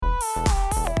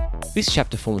This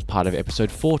chapter forms part of episode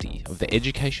 40 of the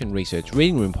Education Research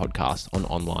Reading Room podcast on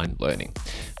online learning.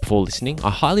 Before listening, I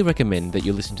highly recommend that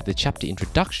you listen to the chapter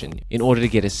introduction in order to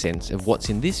get a sense of what's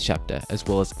in this chapter as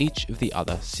well as each of the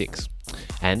other 6.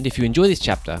 And if you enjoy this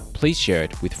chapter, please share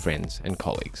it with friends and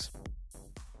colleagues.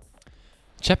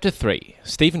 Chapter 3,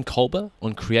 Stephen Kolber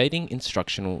on creating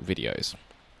instructional videos.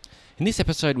 In this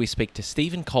episode, we speak to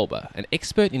Stephen Kolber, an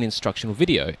expert in instructional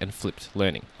video and flipped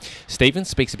learning. Stephen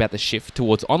speaks about the shift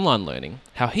towards online learning,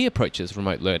 how he approaches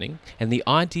remote learning, and the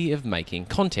idea of making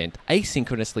content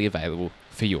asynchronously available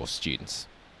for your students.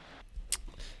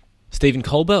 Stephen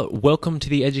Kolber, welcome to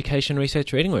the Education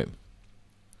Research Reading Room.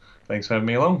 Thanks for having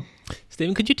me along.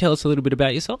 Stephen, could you tell us a little bit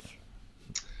about yourself?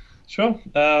 Sure.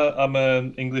 I'm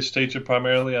an English teacher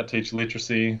primarily. I teach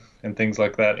literacy and things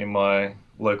like that in my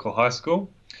local high school.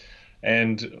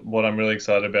 And what I'm really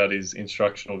excited about is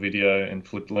instructional video and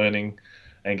flipped learning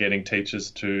and getting teachers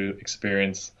to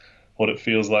experience what it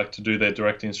feels like to do their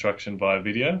direct instruction via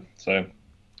video. So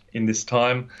in this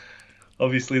time,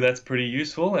 obviously that's pretty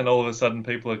useful. And all of a sudden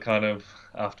people are kind of,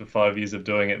 after 5 years of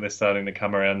doing it, they're starting to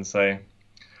come around and say,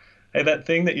 hey, that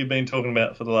thing that you've been talking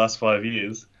about for the last 5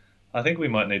 years, I think we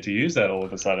might need to use that all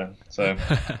of a sudden. So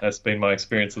that's been my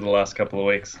experience of the last couple of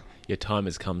weeks. Your time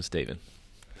has come, Stephen.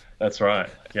 That's right,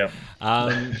 yeah.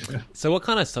 So what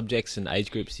kind of subjects and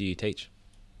age groups do you teach?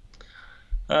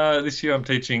 This year I'm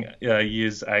teaching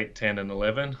years 8, 10 and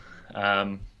 11,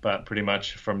 but pretty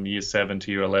much from year 7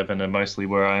 to year 11 are mostly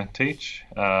where I teach.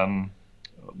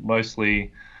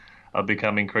 Mostly I've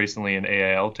become increasingly an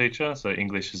EAL teacher, so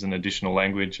English is an additional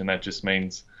language, and that just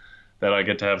means that I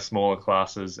get to have smaller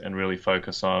classes and really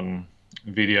focus on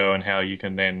video and how you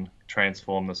can then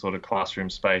transform the sort of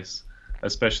classroom space,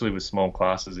 especially with small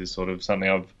classes, is sort of something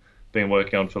I've been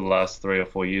working on for the last 3 or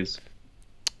 4 years.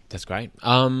 That's great.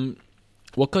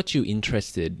 What got you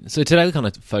interested? So today we're kind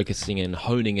of focusing and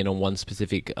honing in on one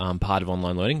specific part of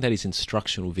online learning, that is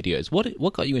instructional videos.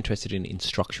 What got you interested in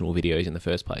instructional videos in the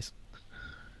first place?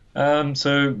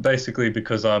 So basically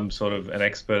because I'm sort of an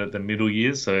expert at the middle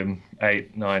years, so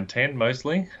 8, 9, 10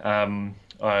 mostly,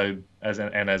 as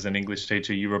an English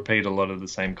teacher, you repeat a lot of the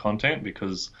same content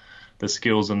because the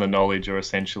skills and the knowledge are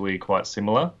essentially quite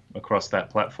similar across that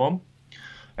platform.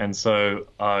 And so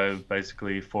I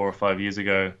basically 4 or 5 years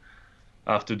ago,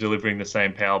 after delivering the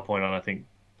same PowerPoint on, I think,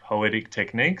 poetic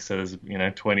techniques, so there's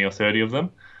 20 or 30 of them,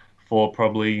 for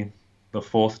probably the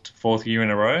fourth year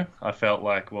in a row, I felt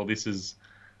like, well, this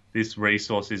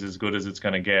resource is as good as it's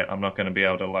going to get. I'm not going to be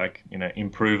able to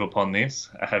improve upon this,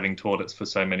 having taught it for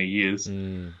so many years.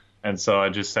 And so I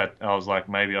was like,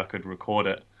 maybe I could record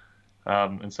it.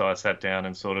 And so I sat down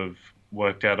and sort of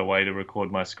worked out a way to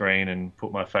record my screen and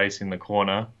put my face in the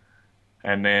corner.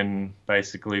 And then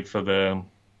basically for the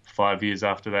 5 years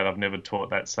after that, I've never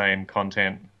taught that same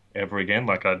content ever again.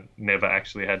 Like I never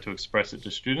actually had to express it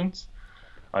to students.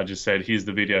 I just said, here's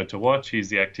the video to watch, here's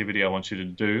the activity I want you to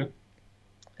do.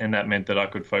 And that meant that I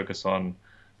could focus on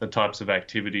the types of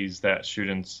activities that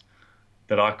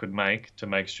I could make to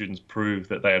make students prove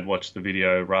that they had watched the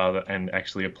video and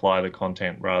actually apply the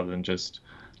content rather than just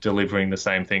delivering the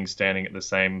same thing, standing at the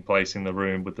same place in the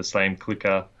room with the same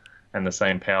clicker and the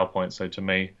same PowerPoint. So to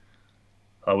me,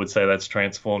 I would say that's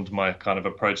transformed my kind of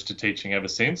approach to teaching ever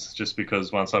since, just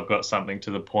because once I've got something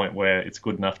to the point where it's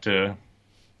good enough to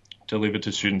deliver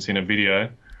to students in a video,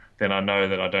 then I know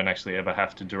that I don't actually ever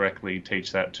have to directly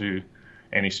teach that to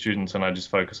any students, and I just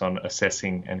focus on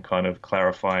assessing and kind of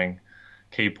clarifying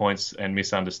key points and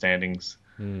misunderstandings.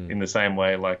 In the same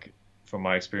way, like from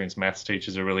my experience, maths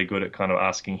teachers are really good at kind of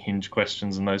asking hinge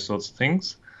questions and those sorts of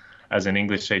things. As an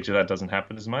English teacher, that doesn't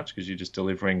happen as much because you're just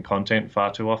delivering content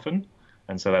far too often.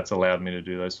 And so that's allowed me to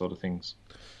do those sort of things.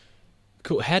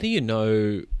 Cool. How do you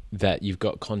know that you've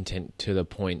got content to the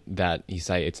point that you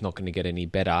say it's not going to get any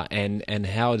better? And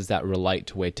how does that relate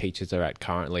to where teachers are at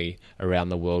currently around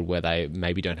the world where they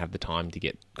maybe don't have the time to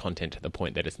get content to the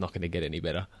point that it's not going to get any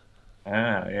better?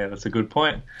 Yeah, that's a good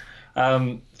point.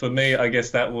 For me, I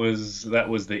guess that was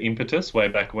the impetus way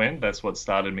back when. That's what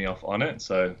started me off on it.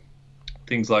 So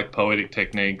things like poetic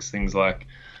techniques, things like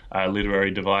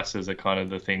literary devices are kind of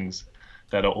the things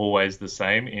that are always the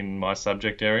same in my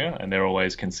subject area, and they're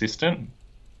always consistent.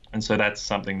 And so that's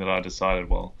something that I decided,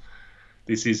 well,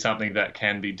 this is something that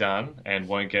can be done and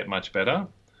won't get much better.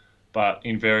 But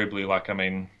invariably,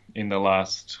 in the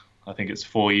last, I think it's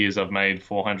 4 years, I've made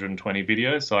 420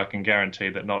 videos, so I can guarantee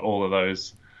that not all of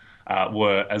those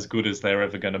were as good as they're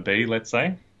ever going to be, let's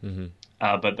say.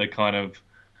 But they kind of,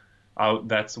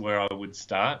 that's where I would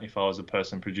start if I was a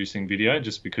person producing video,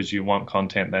 just because you want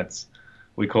content that's,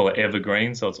 we call it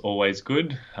evergreen, so it's always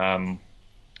good.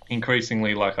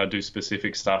 increasingly, like, I do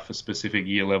specific stuff for specific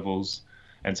year levels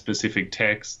and specific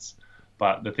texts,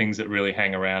 but the things that really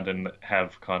hang around and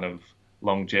have kind of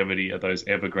longevity are those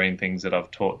evergreen things that I've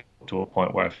taught to a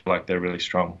point where I feel like they're really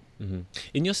strong. Mm-hmm.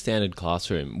 In your standard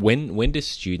classroom, when do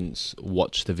students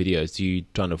watch the videos? Do you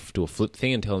try to do a flip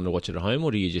thing and tell them to watch it at home,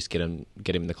 or do you just get them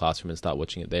in the classroom and start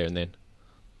watching it there and then?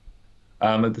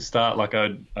 At the start, like, I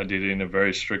did it in a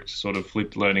very strict sort of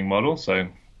flipped learning model, so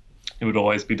it would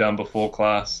always be done before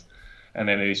class, and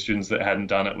then any students that hadn't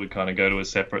done it would kind of go to a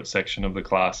separate section of the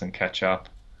class and catch up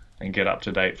and get up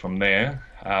to date from there.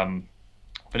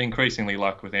 But increasingly,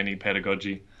 like with any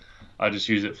pedagogy, I just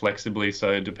use it flexibly,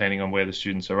 so depending on where the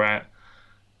students are at.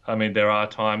 I mean, there are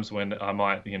times when I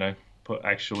might,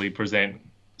 actually present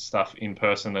stuff in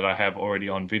person that I have already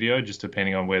on video, just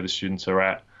depending on where the students are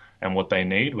at and what they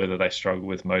need, whether they struggle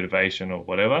with motivation or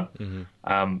whatever.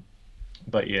 Mm-hmm.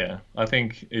 But yeah, I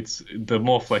think it's the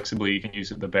more flexibly you can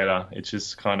use it, the better. It's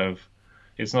just kind of,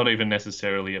 it's not even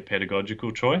necessarily a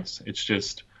pedagogical choice. It's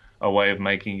just a way of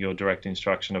making your direct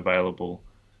instruction available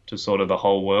to sort of the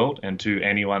whole world and to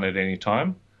anyone at any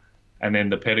time. And then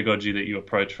the pedagogy that you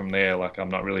approach from there, like, I'm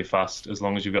not really fussed. As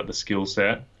long as you've got the skill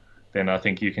set, then I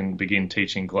think you can begin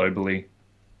teaching globally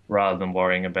rather than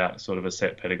worrying about sort of a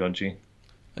set pedagogy.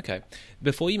 Okay.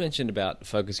 Before you mentioned about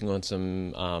focusing on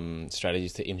some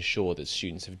strategies to ensure that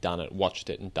students have done it, watched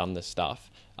it and done the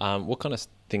stuff, what kind of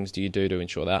things do you do to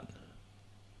ensure that?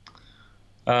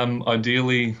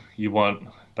 Ideally, you want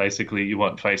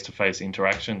face-to-face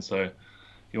interaction. So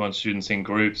you want students in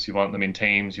groups, you want them in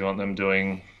teams, you want them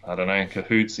doing,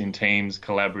 Kahoots in teams,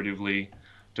 collaboratively,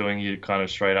 doing your kind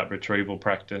of straight up retrieval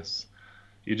practice.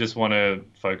 You just want to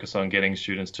focus on getting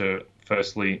students to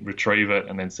firstly retrieve it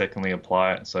and then secondly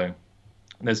apply it. So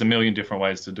there's a million different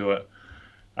ways to do it.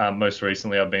 Most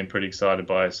recently, I've been pretty excited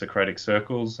by Socratic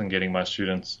circles and getting my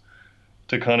students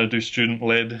to kind of do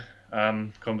student-led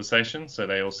conversation. So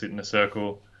they all sit in a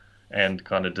circle and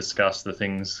kind of discuss the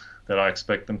things that I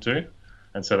expect them to.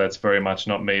 And so that's very much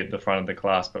not me at the front of the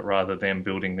class, but rather them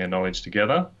building their knowledge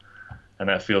together. And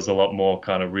that feels a lot more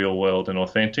kind of real world and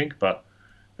authentic, but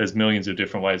there's millions of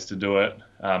different ways to do it.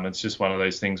 It's just one of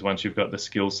those things, once you've got the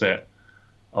skill set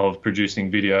of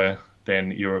producing video,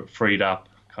 then you're freed up,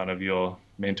 kind of your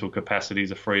mental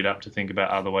capacities are freed up to think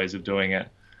about other ways of doing it.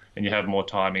 And you have more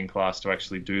time in class to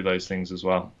actually do those things as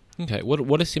well. Okay.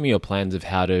 What are some of your plans of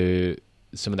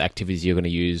some of the activities you're going to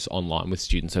use online with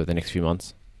students over the next few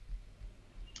months?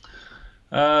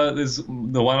 There's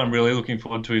the one I'm really looking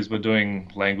forward to is we're doing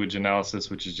language analysis,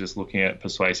 which is just looking at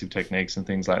persuasive techniques and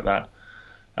things like that.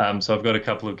 So I've got a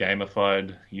couple of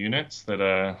gamified units that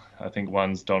are, I think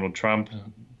one's Donald Trump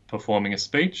performing a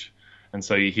speech. And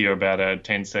so you hear about a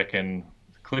 10-second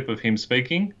clip of him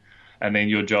speaking, and then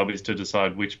your job is to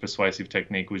decide which persuasive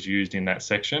technique was used in that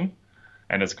section.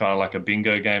 And it's kind of like a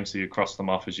bingo game, so you cross them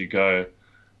off as you go.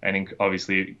 And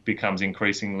obviously it becomes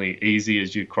increasingly easy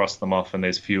as you cross them off and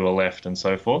there's fewer left and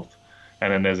so forth.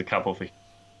 And then there's a couple for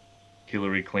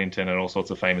Hillary Clinton and all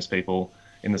sorts of famous people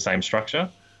in the same structure.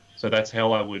 So that's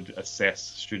how I would assess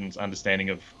students' understanding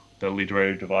of the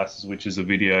literary devices, which is a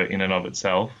video in and of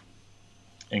itself,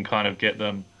 and kind of get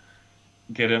them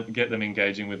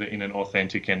engaging with it in an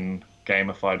authentic and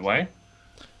gamified way.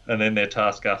 And then their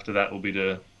task after that will be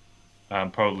to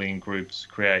probably in groups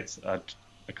create a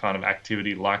kind of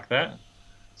activity like that.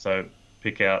 So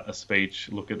pick out a speech,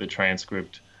 look at the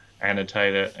transcript,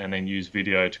 annotate it, and then use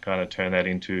video to kind of turn that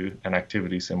into an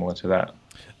activity similar to that.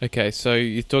 Okay, so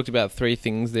you talked about three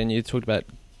things then. You talked about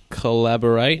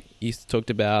collaborate, you talked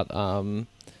about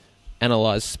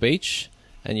analyze speech,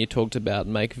 and you talked about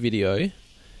make video.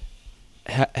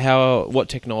 What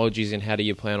technologies and how do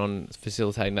you plan on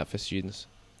facilitating that for students?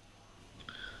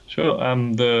 Sure.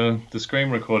 The screen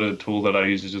recorder tool that I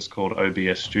use is just called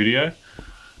OBS Studio.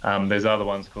 There's other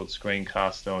ones called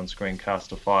Screencaster and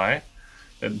Screencastify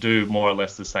that do more or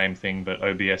less the same thing, but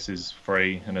OBS is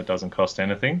free and it doesn't cost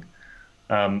anything.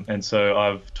 And so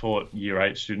I've taught Year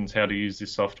 8 students how to use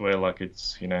this software. Like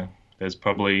there's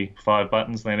probably 5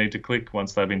 buttons they need to click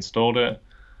once they've installed it.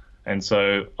 And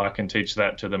so I can teach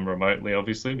that to them remotely,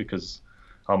 obviously, because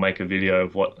I'll make a video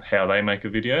of how they make a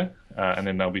video, and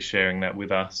then they'll be sharing that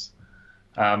with us.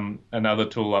 Another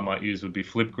tool I might use would be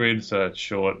Flipgrid, so it's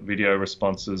short video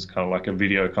responses, kind of like a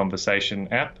video conversation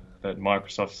app that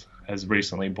Microsoft has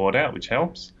recently bought out, which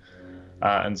helps.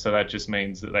 And so that just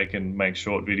means that they can make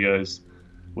short videos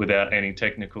without any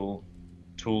technical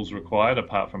tools required,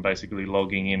 apart from basically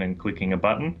logging in and clicking a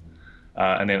button.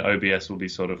 And then OBS will be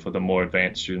sort of for the more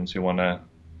advanced students who want to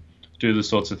do the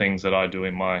sorts of things that I do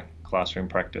in my classroom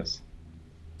practice.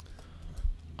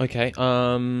 Okay.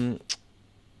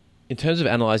 In terms of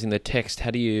analysing the text,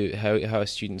 how are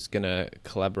students going to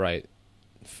collaborate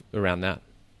around that?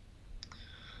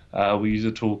 We use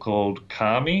a tool called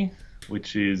Kami,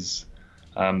 which is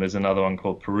there's another one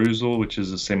called Perusal, which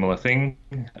is a similar thing,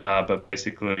 but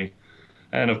basically,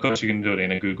 and of course you can do it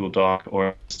in a Google Doc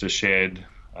or just a shared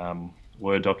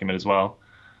Word document as well.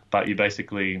 But you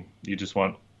just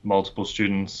want multiple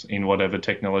students in whatever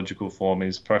technological form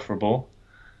is preferable,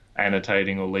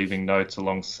 annotating or leaving notes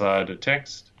alongside a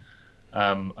text.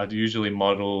 I'd usually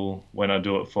model, when I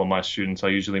do it for my students, I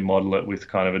usually model it with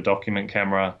kind of a document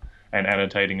camera and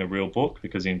annotating a real book,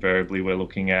 because invariably we're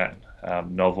looking at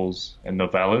novels and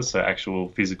novellas, so actual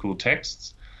physical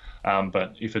texts.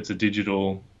 But if it's a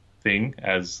digital thing,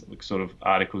 as sort of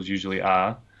articles usually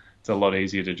are, it's a lot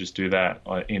easier to just do that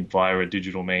via a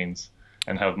digital means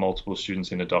and have multiple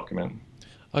students in a document.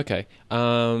 Okay.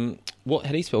 How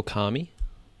do you spell Kami?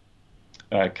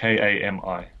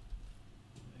 Kami.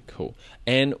 Cool.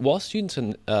 And while students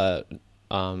are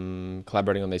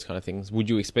collaborating on these kind of things, would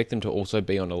you expect them to also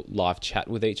be on a live chat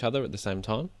with each other at the same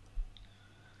time?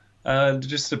 It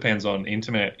just depends on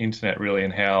internet really,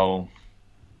 and how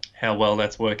well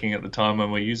that's working at the time when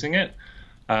we're using it.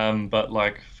 But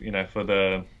for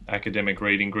the academic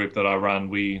reading group that I run,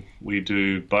 we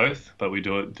do both, but we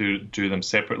do them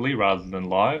separately rather than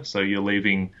live. So you're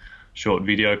leaving short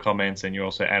video comments and you're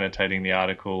also annotating the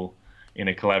article in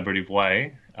a collaborative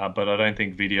way. But I don't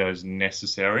think video is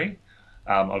necessary.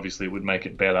 Obviously, it would make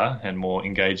it better and more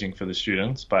engaging for the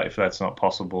students. But if that's not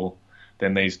possible,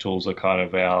 then these tools are kind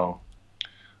of our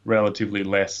relatively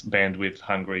less bandwidth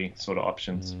hungry sort of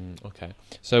options. Okay.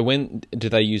 So when do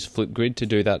they use Flipgrid to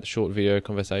do that short video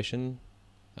conversation,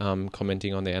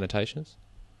 commenting on the annotations?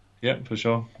 Yeah, for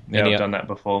sure. Yeah, I've done that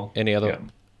before. Any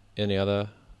other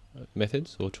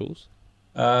methods or tools?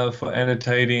 For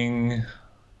annotating,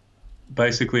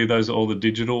 basically those are all the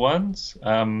digital ones.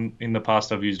 In the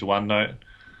past, I've used OneNote,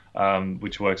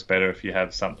 which works better if you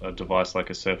have a device like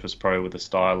a Surface Pro with a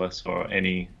stylus or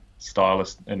any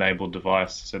stylus-enabled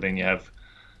device. So then you have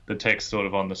the text sort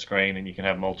of on the screen, and you can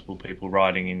have multiple people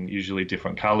writing in usually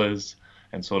different colors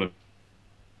and sort of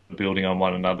building on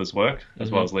one another's work, as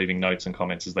well as leaving notes and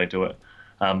comments as they do it.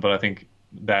 But I think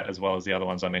that, as well as the other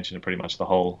ones I mentioned, are pretty much the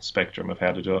whole spectrum of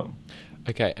how to do it.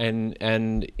 Okay,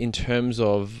 and in terms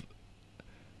of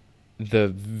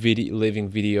the leaving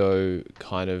video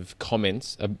kind of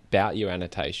comments about your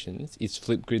annotations, is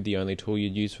Flipgrid the only tool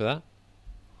you'd use for that?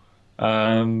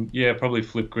 Yeah, probably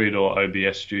Flipgrid or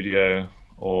OBS Studio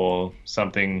or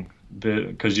something,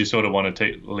 because you sort of want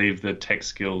to leave the tech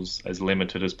skills as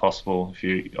limited as possible if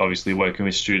you're obviously working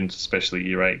with students, especially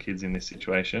Year 8 kids in this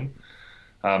situation.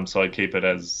 So I keep it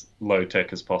as low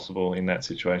tech as possible in that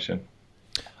situation.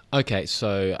 Okay,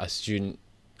 so a student,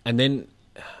 and then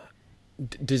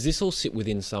does this all sit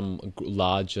within some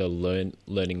larger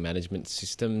learning management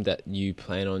system that you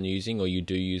plan on using or you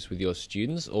do use with your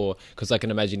students? Or because I can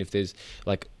imagine if there's,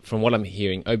 like, from what I'm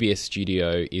hearing, OBS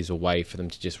Studio is a way for them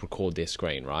to just record their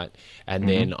screen, right? And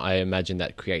then I imagine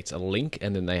that creates a link,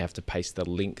 and then they have to paste the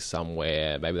link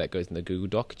somewhere. Maybe that goes in the Google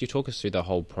Doc. Could you talk us through the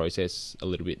whole process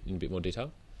in a bit more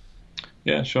detail?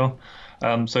 Yeah, sure.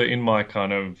 So in my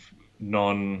kind of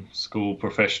non-school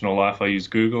professional life, I use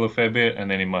Google a fair bit, and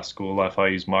then in my school life I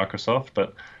use Microsoft,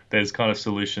 but there's kind of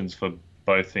solutions for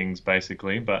both things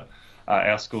basically. But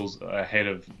our school's ahead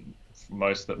of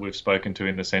most that we've spoken to,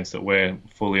 in the sense that we're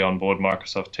fully on board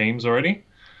Microsoft Teams already.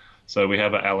 So we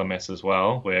have an LMS as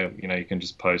well, where you can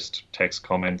just post text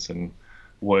comments and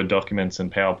Word documents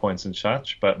and PowerPoints and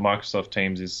such, but Microsoft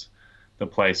Teams is the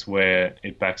place where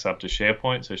it backs up to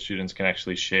SharePoint, so students can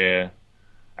actually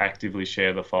actively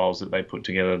share the files that they put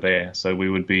together there. So we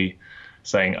would be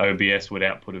saying OBS would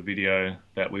output a video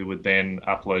that we would then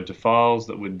upload to files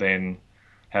that would then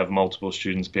have multiple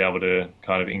students be able to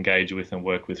kind of engage with and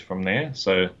work with from there.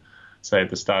 So say at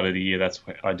the start of the year, that's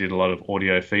where I did a lot of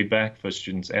audio feedback for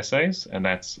students' essays, and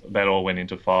that all went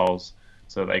into files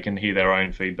so they can hear their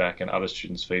own feedback and other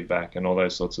students' feedback and all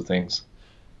those sorts of things.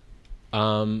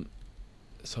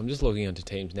 So I'm just logging onto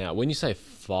Teams now. When you say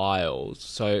files,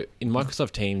 so in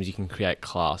Microsoft Teams, you can create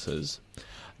classes.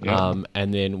 Yeah.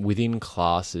 And then within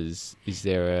classes, is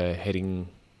there a heading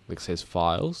that says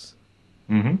files?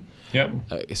 Mm-hmm.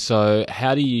 Yep. So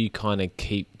how do you kind of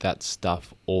keep that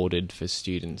stuff ordered for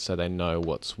students so they know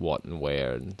what's what and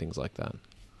where and things like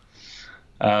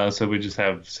that? So we just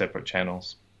have separate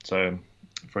channels. So,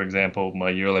 for example, my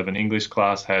Year 11 English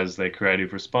class has their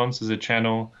creative response as a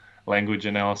channel, language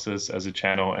analysis as a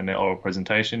channel, and their oral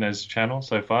presentation as a channel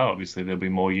so far. Obviously, there'll be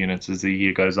more units as the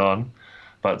year goes on.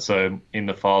 But so in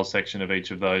the files section of each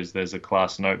of those, there's a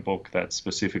class notebook that's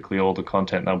specifically all the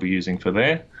content they'll be using for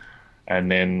there.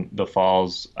 and then the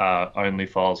files are only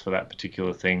files for that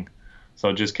particular thing. So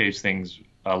it just keeps things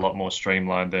a lot more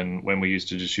streamlined than when we used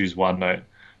to just use OneNote.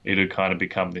 It would kind of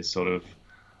become this sort of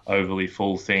overly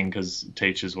full thing because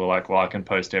teachers were like, well, I can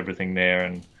post everything there,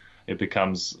 and it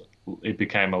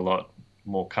became a lot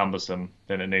more cumbersome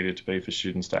than it needed to be for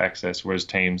students to access, whereas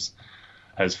Teams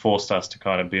has forced us to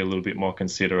kind of be a little bit more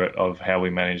considerate of how we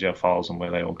manage our files and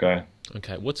where they all go.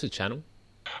 Okay, what's a channel?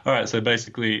 All right, so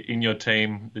basically in your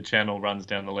team, the channel runs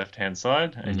down the left-hand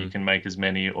side, and you can make as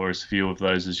many or as few of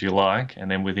those as you like. And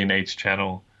then within each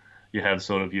channel, you have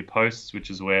sort of your posts, which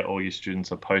is where all your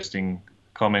students are posting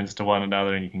comments to one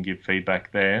another, and you can give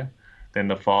feedback there. Then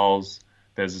the files,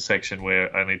 there's a section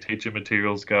where only teacher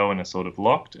materials go and are sort of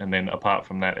locked. And then apart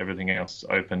from that, everything else is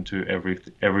open to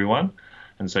everyone.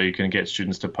 And so you can get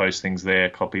students to post things there,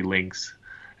 copy links,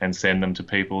 and send them to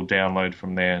people, download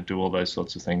from there, do all those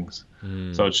sorts of things.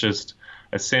 So it's just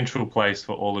a central place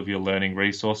for all of your learning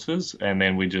resources. And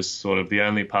then we just sort of, the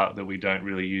only part that we don't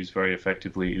really use very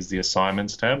effectively is the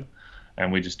assignments tab.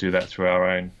 And we just do that through our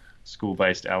own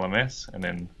school-based LMS, and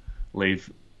then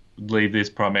leave this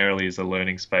primarily as a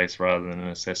learning space rather than an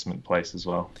assessment place as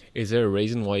well. Is there a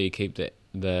reason why you keep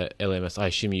the LMS? I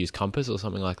assume you use Compass or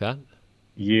something like that?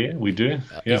 Yeah, we do.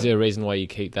 Yep. Is there a reason why you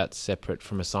keep that separate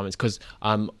from assignments? Because,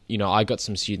 I got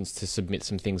some students to submit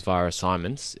some things via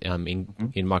assignments in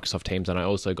Microsoft Teams, and I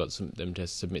also got them to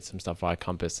submit some stuff via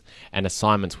Compass. And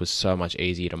assignments was so much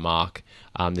easier to mark.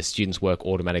 The students' work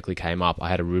automatically came up. I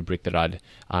had a rubric that I'd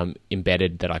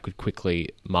embedded that I could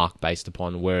quickly mark based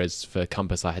upon, whereas for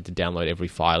Compass, I had to download every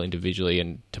file individually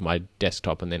and to my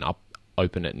desktop and then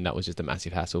open it, and that was just a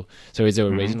massive hassle. So is there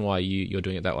a reason why you're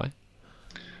doing it that way?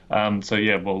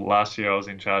 Last year I was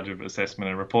in charge of assessment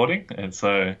and reporting, and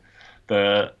so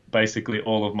basically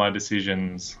all of my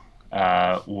decisions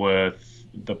were,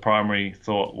 the primary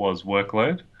thought was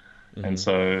workload. And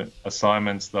so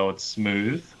assignments, though it's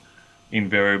smooth,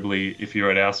 invariably, if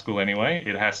you're at our school anyway,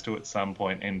 it has to at some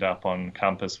point end up on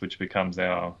Compass, which becomes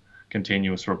our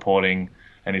continuous reporting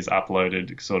and is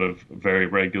uploaded sort of very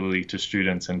regularly to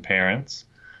students and parents.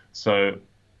 So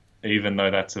even though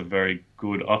that's a very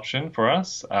good option for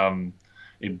us,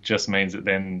 it just means that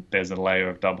then there's a layer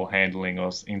of double handling, or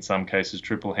in some cases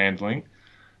triple handling.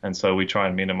 And so we try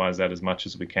and minimize that as much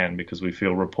as we can, because we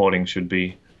feel reporting should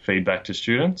be feedback to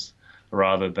students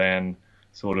rather than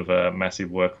sort of a massive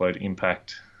workload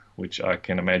impact, which I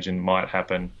can imagine might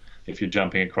happen if you're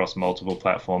jumping across multiple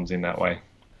platforms in that way.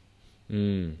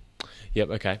 Yep,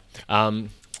 okay.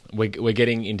 We're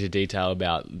getting into detail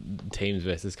about Teams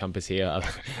versus Compass here.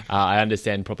 I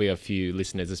understand probably a few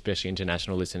listeners, especially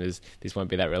international listeners, this won't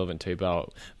be that relevant to,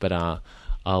 but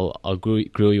I'll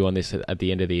grill you on this at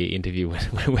the end of the interview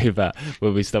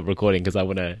when we stop recording, because I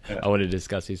want to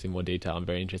discuss this in more detail. I'm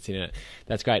very interested in it.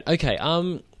 That's great. Okay.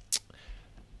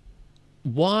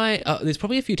 Why? There's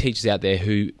probably a few teachers out there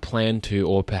who plan to,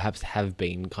 or perhaps have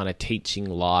been, kind of teaching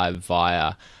live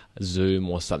via Zoom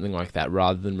or something like that,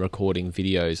 rather than recording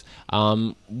videos.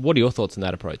 What are your thoughts on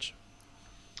that approach?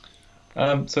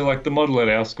 So the model at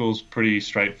our school is pretty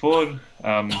straightforward.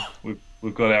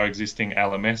 We've got our existing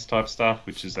LMS type stuff,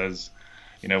 which is, as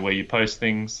you know, where you post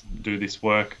things, do this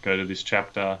work, go to this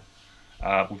chapter.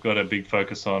 We've got a big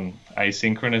focus on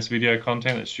asynchronous video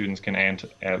content that students can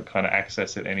kind of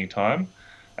access at any time.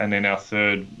 And then our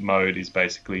third mode is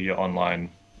basically your online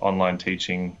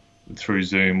teaching through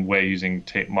Zoom. We're using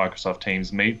Microsoft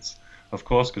Teams Meets, of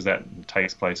course, because that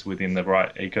takes place within the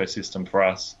right ecosystem for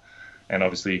us. And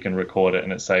obviously you can record it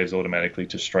and it saves automatically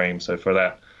to stream. So for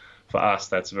us,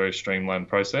 that's a very streamlined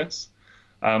process.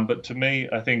 But to me,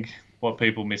 I think what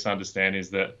people misunderstand is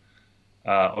that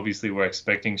obviously we're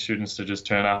expecting students to just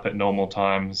turn up at normal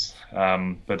times,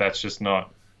 but that's just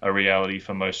not a reality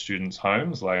for most students'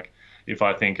 homes. Like, if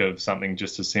I think of something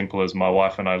just as simple as my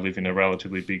wife and I live in a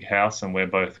relatively big house and we're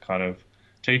both kind of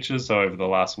teachers, so over the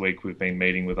last week we've been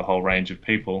meeting with a whole range of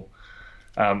people,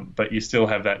 but you still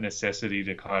have that necessity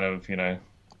to kind of,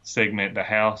 segment the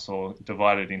house or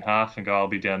divide it in half and go, I'll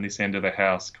be down this end of the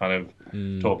house kind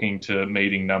of talking to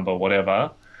meeting number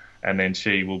whatever, and then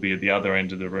she will be at the other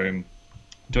end of the room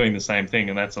doing the same thing,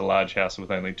 and that's a large house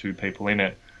with only 2 people in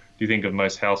it. If you think of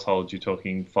most households, you're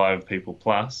talking 5 people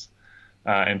plus.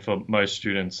 And for most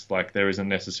students, there isn't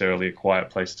necessarily a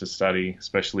quiet place to study,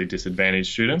 especially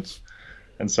disadvantaged students.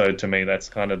 And so to me, that's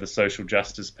kind of the social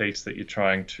justice piece that you're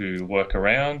trying to work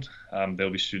around.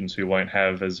 There'll be students who won't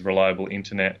have as reliable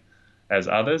internet as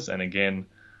others. And again,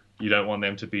 you don't want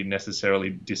them to be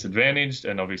necessarily disadvantaged.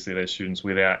 And obviously there's students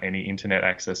without any internet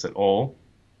access at all.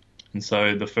 And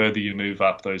so the further you move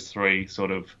up those 3 sort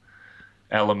of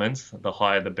elements, the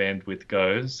higher the bandwidth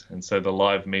goes. And so the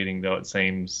live meeting, though it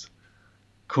seems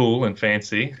cool and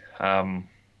fancy,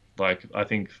 like I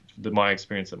think that my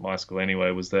experience at my school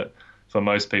anyway was that for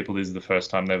most people this is the first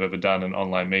time they've ever done an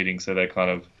online meeting, so they're kind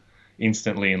of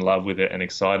instantly in love with it and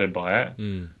excited by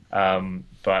it.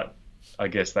 But I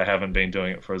guess they haven't been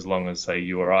doing it for as long as, say,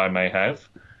 you or I may have.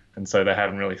 And so they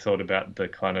haven't really thought about the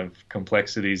kind of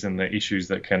complexities and the issues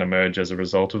that can emerge as a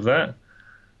result of that.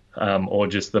 Or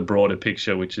just the broader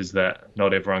picture, which is that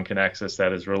not everyone can access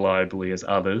that as reliably as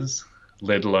others,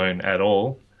 let alone at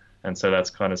all. And so that's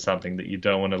kind of something that you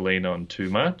don't want to lean on too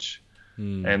much.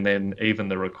 And then even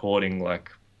the recording,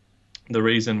 like the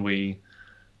reason we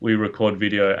record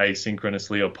video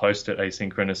asynchronously or post it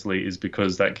asynchronously is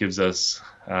because that gives us,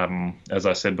 as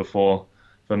I said before,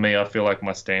 for me, I feel like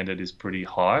my standard is pretty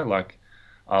high. Like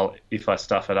if I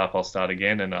stuff it up, I'll start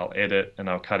again and I'll edit and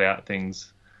I'll cut out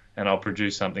things and I'll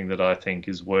produce something that I think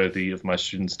is worthy of my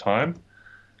students' time.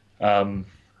 I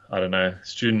don't know,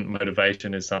 student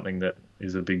motivation is something that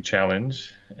is a big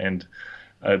challenge. And,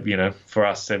 for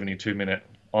us, 72-minute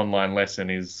online lesson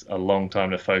is a long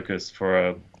time to focus for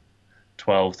a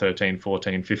 12, 13,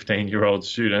 14, 15-year-old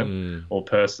student or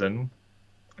person.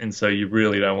 And so you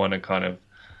really don't want to kind of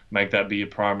make that be your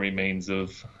primary means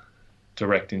of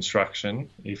direct instruction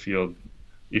if you're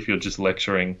just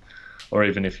lecturing, or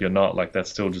even if you're not, like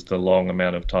that's still just a long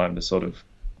amount of time to sort of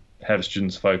have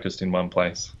students focused in one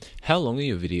place. How long are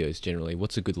your videos generally?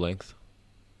 What's a good length?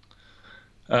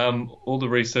 All the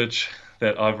research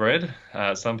that I've read,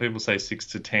 some people say 6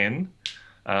 to 10,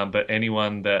 but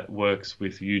anyone that works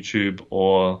with YouTube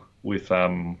or with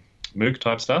MOOC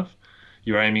type stuff,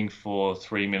 you're aiming for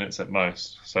 3 minutes at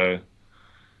most. So,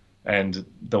 and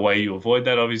the way you avoid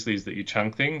that obviously is that you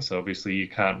chunk things. So obviously you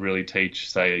can't really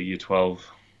teach, say, a year 12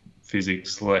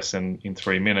 physics lesson in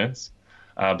 3 minutes,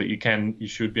 but you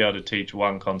should be able to teach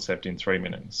one concept in 3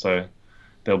 minutes. So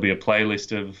there'll be a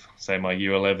playlist of, say, my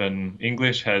year 11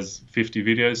 English has 50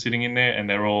 videos sitting in there, and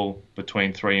they're all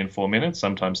between 3 and 4 minutes,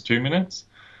 sometimes 2 minutes.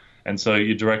 And so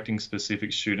you're directing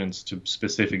specific students to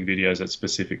specific videos at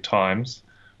specific times,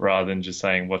 rather than just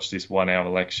saying, watch this 1 hour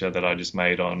lecture that I just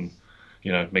made on,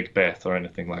 Macbeth or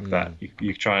anything like that.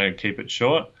 You try and keep it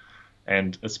short,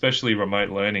 and especially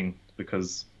remote learning,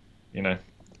 because,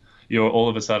 you're all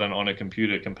of a sudden on a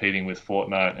computer competing with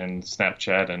Fortnite and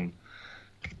Snapchat and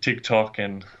TikTok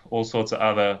and all sorts of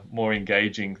other more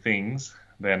engaging things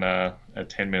than a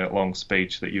 10-minute long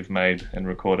speech that you've made and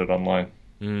recorded online.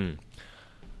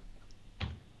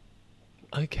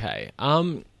 Okay.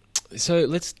 So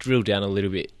let's drill down a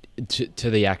little bit to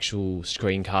the actual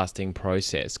screencasting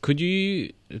process. Could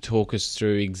you talk us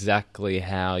through exactly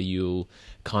how you'll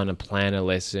kind of plan a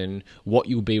lesson, what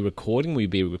you'll be recording? Will you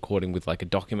be recording with like a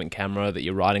document camera that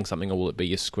you're writing something, or will it be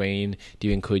your screen? Do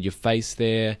you include your face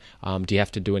there? Do you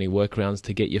have to do any workarounds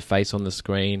to get your face on the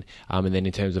screen? And then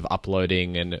in terms of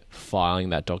uploading and filing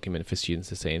that document for students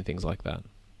to see and things like that?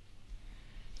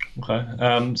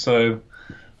 Okay. So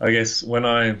I guess when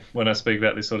I speak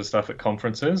about this sort of stuff at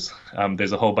conferences,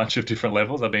 there's a whole bunch of different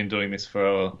levels. I've been doing this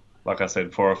for, like I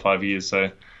said, 4 or 5 years. So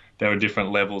there are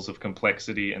different levels of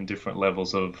complexity and different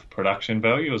levels of production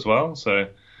value as well. So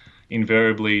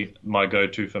invariably, my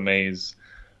go-to for me is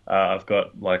I've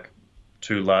got like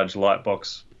 2 large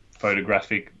lightbox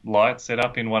photographic lights set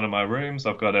up in one of my rooms.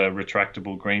 I've got a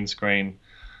retractable green screen.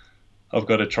 I've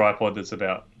got a tripod that's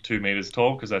about 2 meters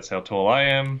tall, because that's how tall I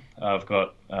am. I've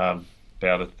got about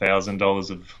 $1,000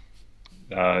 of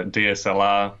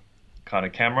DSLR kind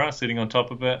of camera sitting on top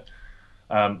of it.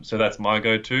 So that's my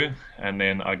go-to. And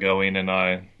then I go in and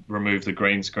I remove the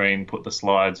green screen, put the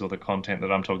slides or the content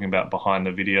that I'm talking about behind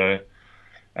the video,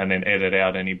 and then edit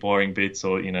out any boring bits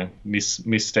or,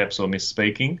 missteps or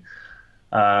misspeaking.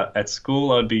 At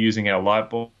school, I'd be using our light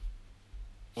board,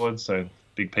 so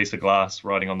big piece of glass,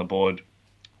 writing on the board,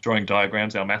 drawing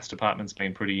diagrams. Our maths department's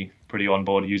been pretty on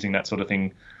board using that sort of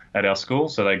thing at our school.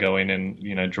 So they go in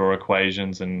and, draw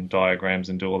equations and diagrams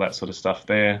and do all that sort of stuff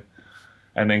there.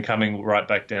 And then coming right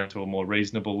back down to a more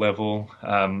reasonable level,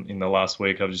 in the last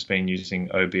week, I've just been using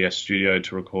OBS Studio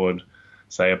to record,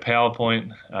 say, a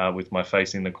PowerPoint with my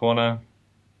face in the corner.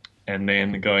 And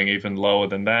then going even lower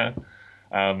than that,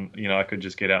 I could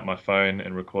just get out my phone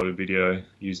and record a video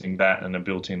using that and a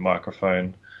built-in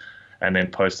microphone, and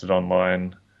then post it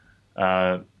online.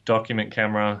 Document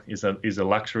camera is a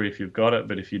luxury if you've got it,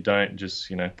 but if you don't, just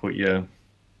put your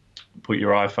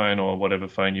iPhone or whatever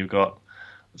phone you've got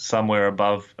somewhere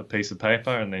above a piece of paper,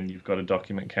 and then you've got a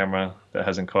document camera that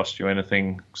hasn't cost you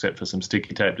anything except for some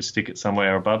sticky tape to stick it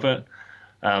somewhere above it.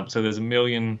 So there's a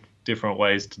million different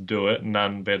ways to do it,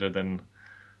 none better than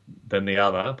than the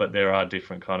other, but there are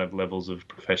different kind of levels of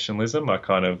professionalism.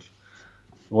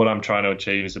 What I'm trying to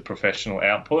achieve is a professional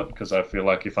output, because I feel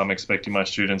like if I'm expecting my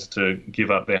students to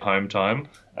give up their home time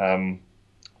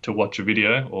to watch a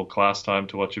video, or class time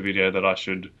to watch a video, that I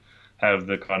should have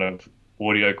the kind of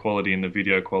audio quality and the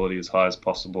video quality as high as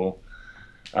possible,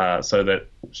 so that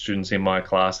students in my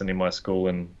class and in my school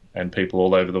and people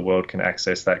all over the world can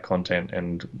access that content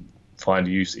and find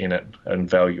use in it and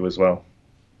value as well.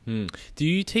 Do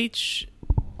you teach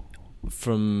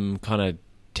from kind of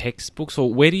textbooks,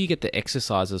 or where do you get the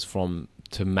exercises from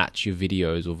to match your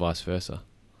videos, or vice versa?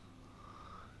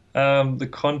 The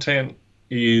content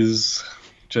is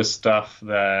just stuff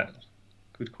that...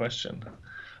 Good question.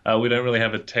 We don't really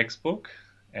have a textbook,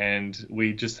 and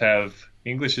we just have...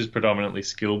 English is predominantly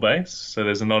skill-based, so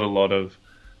there's not a lot of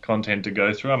content to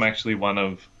go through. I'm actually one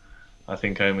of, I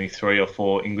think, only 3 or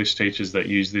 4 English teachers that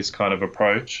use this kind of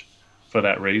approach for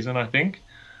that reason, I think.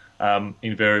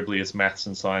 Invariably, it's maths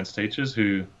and science teachers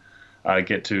who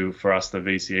get to, for us, the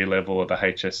VCE level or the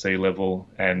HSC level,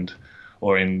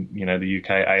 or in the UK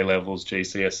A levels,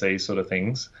 GCSE sort of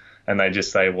things, and they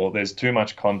just say, well, there's too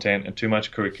much content and too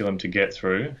much curriculum to get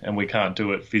through, and we can't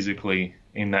do it physically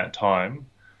in that time,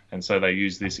 and so they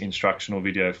use this instructional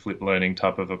video flip learning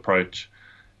type of approach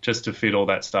just to fit all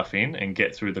that stuff in and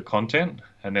get through the content,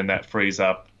 and then that frees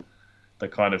up the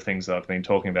kind of things that I've been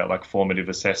talking about, like formative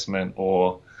assessment,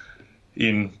 or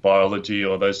in biology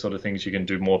or those sort of things, you can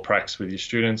do more pracs with your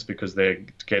students because they're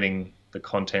getting the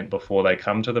content before they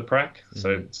come to the prac. Mm-hmm. So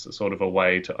it's sort of a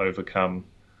way to overcome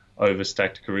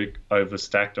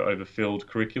overstacked or overfilled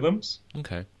curriculums.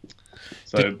 Okay.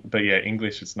 So, but yeah,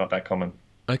 English, it's not that common.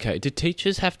 Okay. Do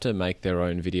teachers have to make their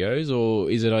own videos,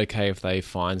 or is it okay if they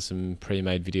find some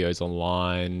pre-made videos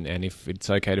online? And if it's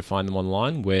okay to find them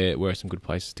online, where are some good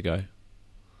places to go?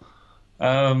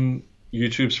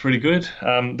 YouTube's pretty good.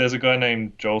 There's a guy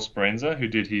named Joel Speranza who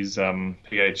did his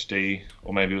PhD,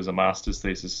 or maybe it was a master's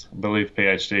thesis, I believe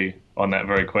PhD, on that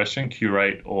very question,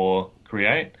 curate or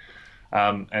create.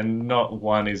 And not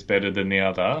one is better than the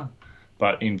other,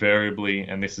 but invariably,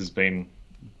 and this has been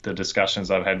the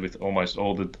discussions I've had with almost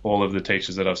all of the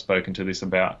teachers that I've spoken to this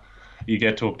about, you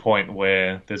get to a point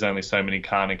where there's only so many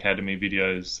Khan Academy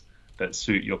videos that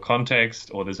suit your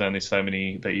context, or there's only so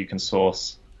many that you can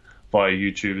source via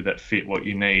YouTube that fit what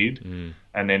you need,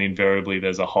 and then invariably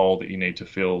there's a hole that you need to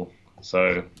fill.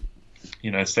 So,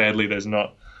 sadly, there's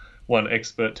not one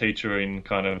expert teacher in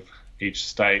kind of each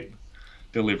state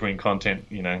delivering content,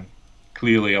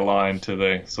 clearly aligned to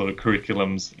the sort of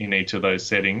curriculums in each of those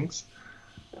settings.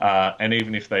 And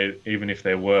even if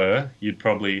there were, you'd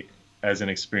probably, as an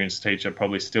experienced teacher,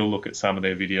 probably still look at some of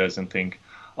their videos and think,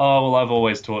 oh, well, I've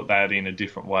always taught that in a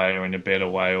different way or in a better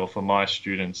way, or for my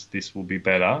students, this will be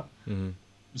better. Mm-hmm.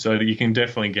 So that you can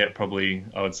definitely get probably,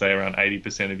 I would say, around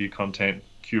 80% of your content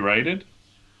curated,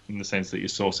 in the sense that you're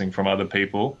sourcing from other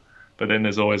people. But then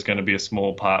there's always going to be a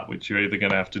small part which you're either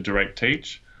going to have to direct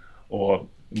teach, or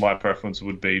my preference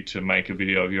would be to make a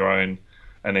video of your own,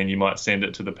 and then you might send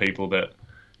it to the people that,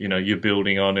 you're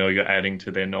building on, or you're adding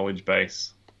to their knowledge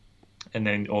base. And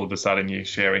then all of a sudden you're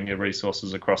sharing your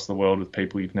resources across the world with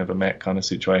people you've never met, kind of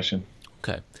situation.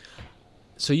 Okay.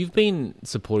 So you've been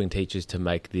supporting teachers to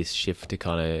make this shift to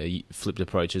kind of flipped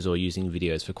approaches or using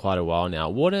videos for quite a while now.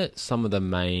 What are some of the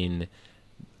main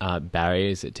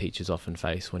barriers that teachers often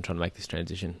face when trying to make this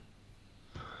transition?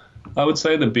 I would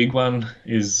say the big one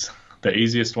is the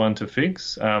easiest one to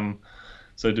fix.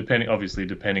 So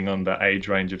depending on the age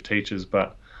range of teachers,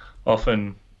 but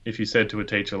often if you said to a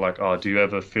teacher like, oh, do you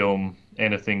ever film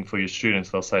anything for your students?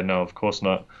 They'll say, no, of course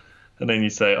not. And then you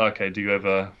say, okay, have you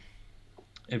ever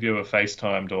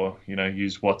FaceTimed or,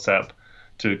 used WhatsApp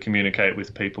to communicate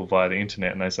with people via the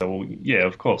internet? And they say, well, yeah,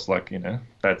 of course.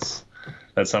 That's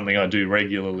something I do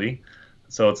regularly.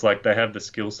 So it's like they have the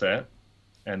skill set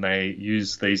and they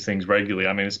use these things regularly.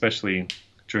 I mean, especially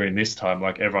during this time,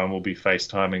 like everyone will be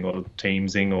FaceTiming or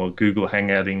Teamsing or Google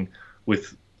Hangouting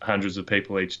with hundreds of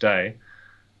people each day.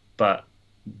 But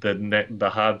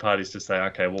the hard part is to say,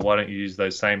 okay, well, why don't you use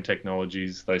those same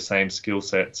technologies, those same skill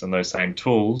sets and those same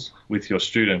tools with your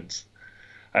students?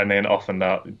 And then often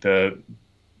the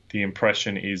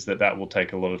impression is that will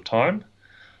take a lot of time.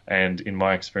 And in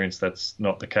my experience, that's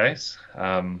not the case.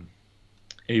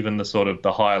 Even the sort of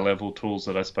the higher level tools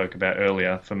that I spoke about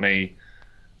earlier, for me,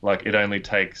 it only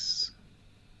takes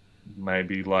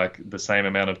maybe the same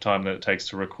amount of time that it takes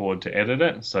to record to edit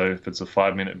it. So if it's a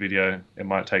 5-minute video, it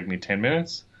might take me 10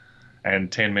 minutes,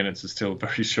 and 10 minutes is still a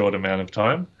very short amount of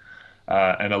time.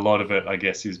 And a lot of it, I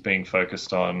guess, is being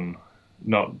focused on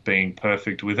not being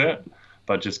perfect with it,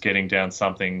 but just getting down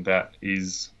something that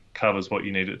is covers what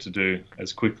you need it to do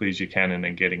as quickly as you can, and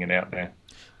then getting it out there.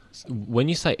 When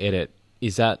you say edit,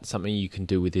 is that something you can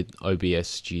do within OBS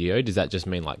Studio? Does that just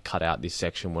mean like cut out this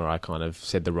section where I kind of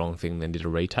said the wrong thing, then did a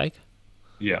retake?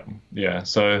 Yeah.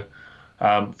 So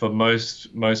for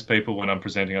most people, when I'm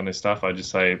presenting on this stuff, I just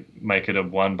say make it a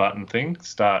one button thing,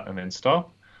 start and then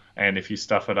stop. And if you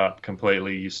stuff it up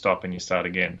completely, you stop and you start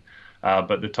again.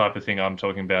 But the type of thing I'm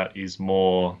talking about is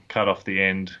more cut off the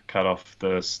end, cut off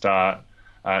the start.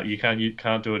 You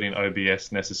can't do it in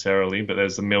OBS necessarily, but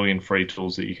there's a million free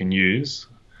tools that you can use.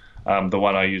 The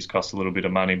one I use costs a little bit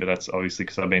of money, but that's obviously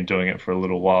because I've been doing it for a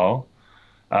little while.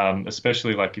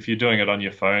 Especially like if you're doing it on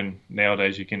your phone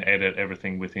nowadays, you can edit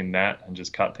everything within that and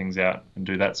just cut things out and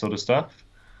do that sort of stuff.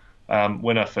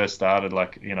 When I first started,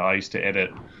 I used to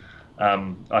edit.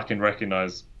 I can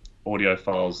recognize audio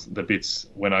files, the bits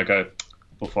when I go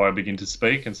before I begin to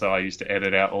speak, and so I used to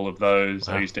edit out all of those.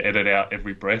 Wow. I used to edit out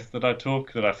every breath that I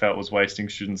took that I felt was wasting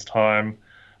students' time.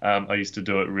 I used to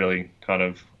do it really kind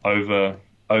of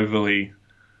overly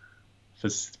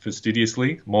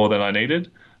fastidiously, more than I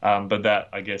needed. But that,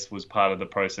 I guess, was part of the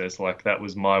process. Like, that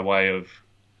was my way of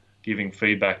giving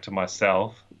feedback to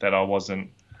myself that I was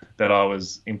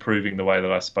improving the way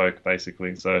that I spoke,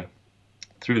 basically. So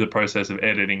through the process of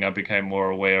editing, I became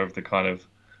more aware of the kind of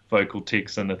vocal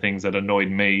tics and the things that annoyed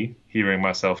me hearing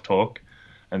myself talk.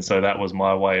 And so that was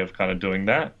my way of kind of doing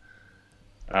that.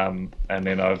 And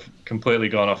then I've completely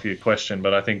gone off your question,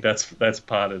 but I think that's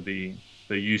part of the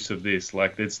use of this.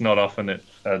 Like, it's not often that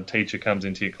a teacher comes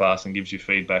into your class and gives you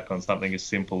feedback on something as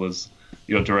simple as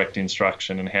your direct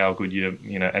instruction and how good your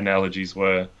analogies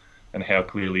were and how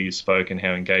clearly you spoke and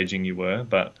how engaging you were.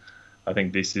 But I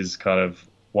think this is kind of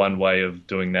one way of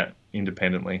doing that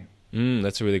independently.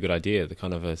 That's a really good idea, the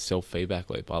kind of a self-feedback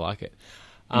loop. I like it.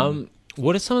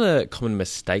 What are some of the common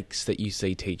mistakes that you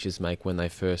see teachers make when they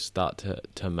first start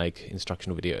to make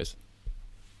instructional videos?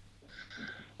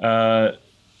 For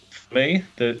me,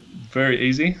 the very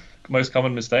easy, most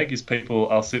common mistake is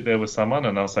I'll sit there with someone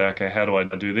and I'll say, okay, how do I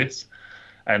do this?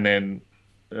 And then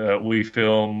we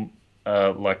film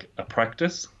like a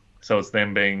practice. So it's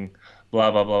them being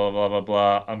blah, blah, blah, blah, blah,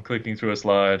 blah. I'm clicking through a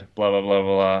slide, blah, blah, blah,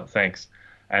 blah, blah. Thanks.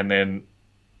 And then,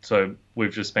 so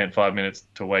we've just spent 5 minutes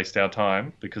to waste our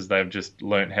time because they've just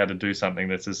learned how to do something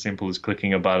that's as simple as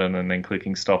clicking a button and then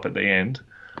clicking stop at the end.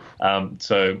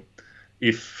 So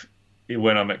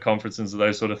when I'm at conferences or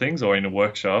those sort of things or in a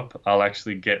workshop, I'll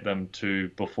actually get them to,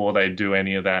 before they do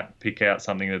any of that, pick out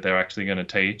something that they're actually going to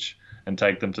teach and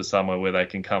take them to somewhere where they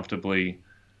can comfortably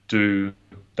do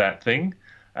that thing.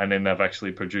 And then they've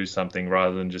actually produced something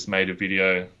rather than just made a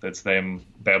video that's them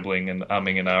babbling and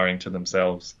umming and ahhing to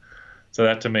themselves. So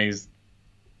that to me is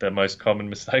the most common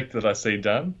mistake that I see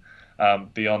done.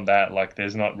 Beyond that, like,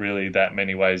 there's not really that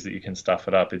many ways that you can stuff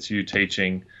it up. It's you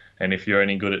teaching, and if you're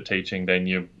any good at teaching, then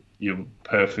you're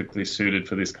perfectly suited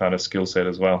for this kind of skill set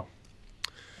as well.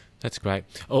 That's great.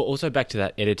 Also, back to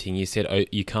that editing, you said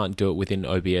you can't do it within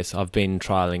OBS. I've been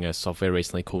trialing a software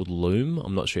recently called Loom.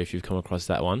 I'm not sure if you've come across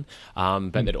that one,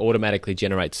 but it automatically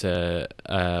generates a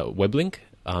web link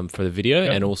for the video,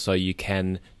 and also you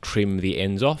can trim the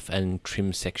ends off and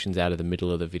trim sections out of the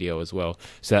middle of the video as well.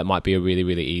 So that might be a really,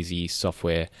 really easy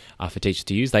software for teachers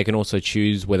to use. They can also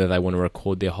choose whether they want to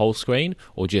record their whole screen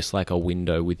or just like a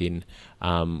window within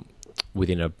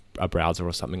a browser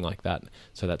or something like that.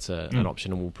 So that's an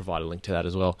option, and we'll provide a link to that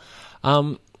as well.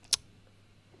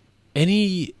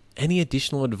 Any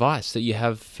additional advice that you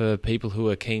have for people who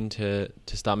are keen to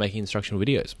start making instructional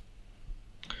videos?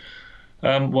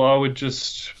 Well, I would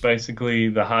just basically,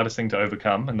 the hardest thing to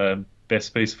overcome and the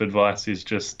best piece of advice is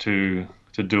just to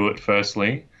do it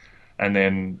firstly, and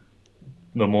then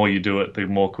the more you do it, the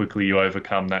more quickly you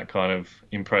overcome that kind of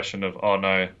impression of, oh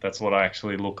no, that's what I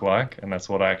actually look like and that's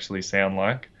what I actually sound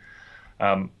like.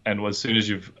 And as soon as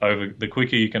the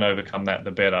quicker you can overcome that,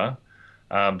 the better.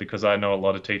 Because I know a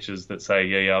lot of teachers that say,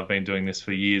 yeah, I've been doing this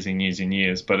for years and years and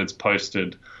years, but it's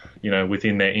posted,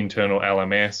 within their internal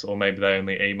LMS, or maybe they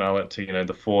only email it to,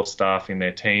 the 4 staff in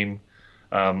their team.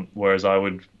 Whereas I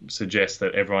would suggest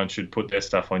that everyone should put their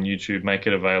stuff on YouTube, make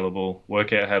it available,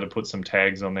 work out how to put some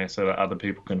tags on there so that other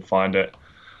people can find it.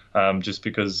 Just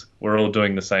because we're all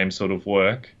doing the same sort of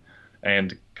work,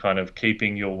 and kind of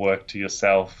keeping your work to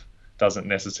yourself doesn't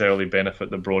necessarily benefit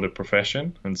the broader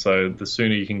profession. And so the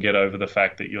sooner you can get over the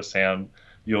fact that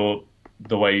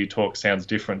the way you talk sounds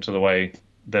different to the way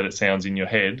that it sounds in your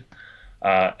head,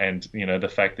 and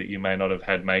the fact that you may not have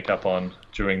had makeup on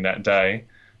during that day,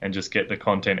 and just get the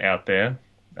content out there.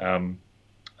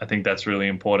 I think that's really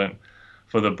important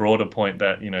for the broader point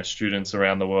that students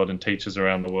around the world and teachers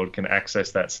around the world can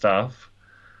access that stuff.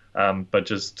 But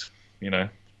just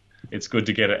it's good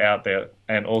to get it out there.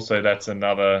 And also that's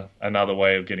another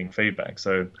way of getting feedback.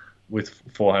 So with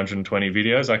 420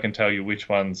 videos, I can tell you which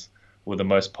ones were the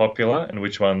most popular and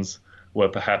which ones were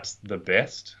perhaps the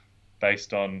best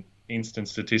based on instant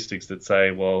statistics that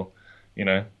say, well,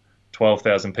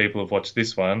 12,000 people have watched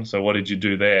this one. So what did you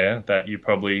do there that you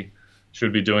probably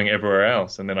should be doing everywhere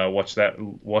else? And then I watch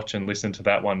and listen to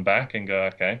that one back and go,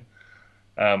 okay.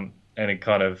 And it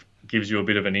kind of gives you a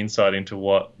bit of an insight into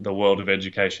what the world of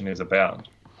education is about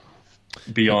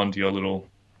beyond your little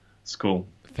school.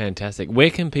 Fantastic. Where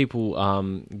can people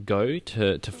go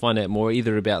to find out more,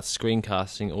 either about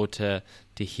screencasting or to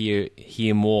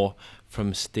hear more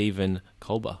from Stephen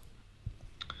Kolber?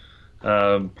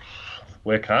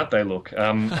 Where can't they look?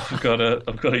 I've got a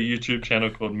YouTube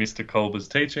channel called Mr. Kolber's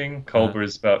Teaching. Kolber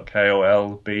is spelled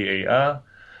Kolber.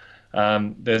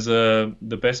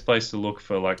 The best place to look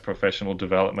for like professional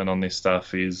development on this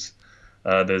stuff is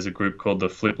there's a group called the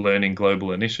Flip Learning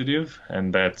Global Initiative,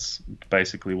 and that's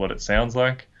basically what it sounds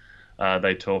like.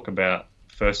 They talk about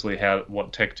firstly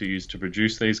what tech to use to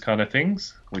produce these kind of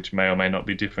things, which may or may not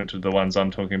be different to the ones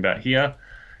I'm talking about here.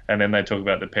 And then they talk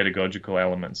about the pedagogical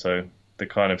element, so the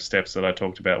kind of steps that I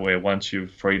talked about where once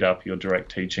you've freed up your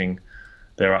direct teaching,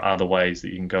 there are other ways that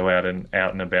you can go out and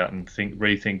about and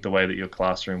rethink the way that your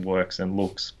classroom works and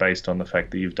looks based on the fact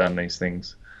that you've done these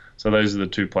things. So those are the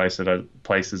two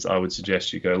places I would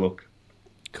suggest you go look.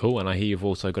 Cool. And I hear you've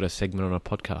also got a segment on a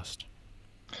podcast.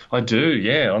 I do,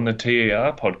 yeah, on the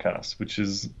TER podcast, which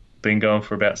has been going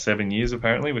for about 7 years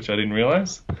apparently, which I didn't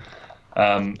realize.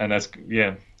 And that's,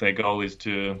 their goal is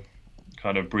to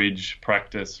kind of bridge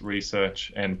practice,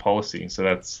 research, and policy. So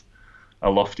that's a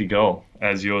lofty goal,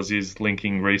 as yours is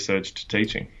linking research to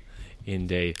teaching.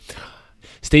 Indeed.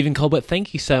 Stephen Kolber,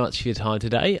 thank you so much for your time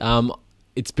today.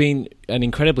 It's been an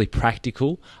incredibly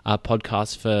practical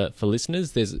podcast for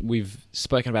listeners. We've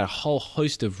spoken about a whole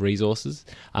host of resources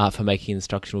for making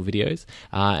instructional videos,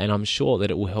 and I'm sure that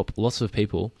it will help lots of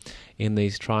people in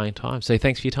these trying times. So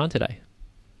thanks for your time today.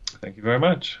 Thank you very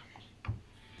much.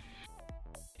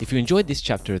 If you enjoyed this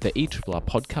chapter of the ERRR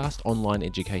Podcast Online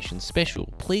Education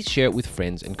Special, please share it with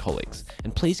friends and colleagues,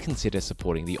 and please consider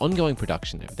supporting the ongoing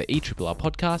production of the ERRR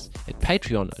Podcast at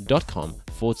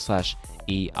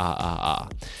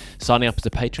patreon.com/ERRR. Signing up as a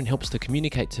patron helps to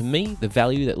communicate to me the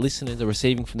value that listeners are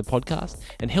receiving from the podcast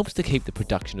and helps to keep the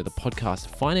production of the podcast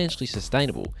financially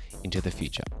sustainable into the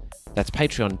future. That's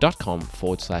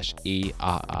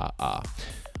patreon.com/ERRR.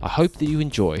 I hope that you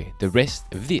enjoy the rest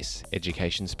of this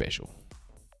education special.